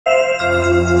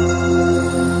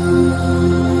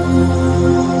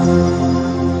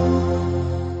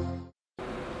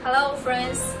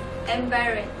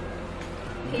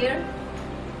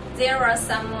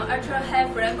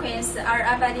with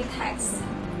RFID tags,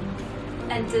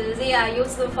 and they are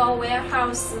used for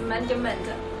warehouse management,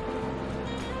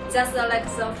 just like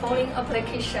the following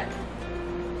application.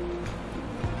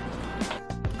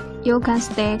 You can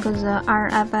stick the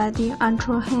RFID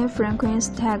ultra-high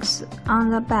frequency tags on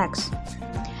the bags.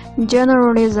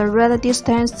 Generally, the read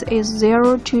distance is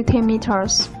 0 to 10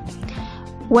 meters.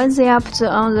 When they are put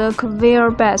on the conveyor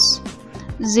belts,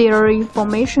 their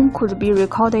information could be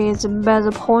recorded by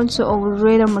the point of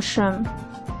reader machine.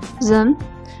 Then,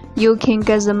 you can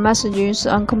get the messages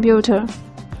on computer,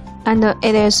 and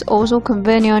it is also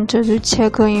convenient to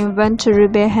check inventory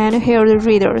by handheld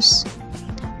readers.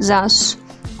 Thus,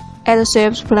 it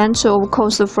saves plenty of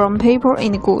cost from paper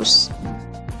and goods.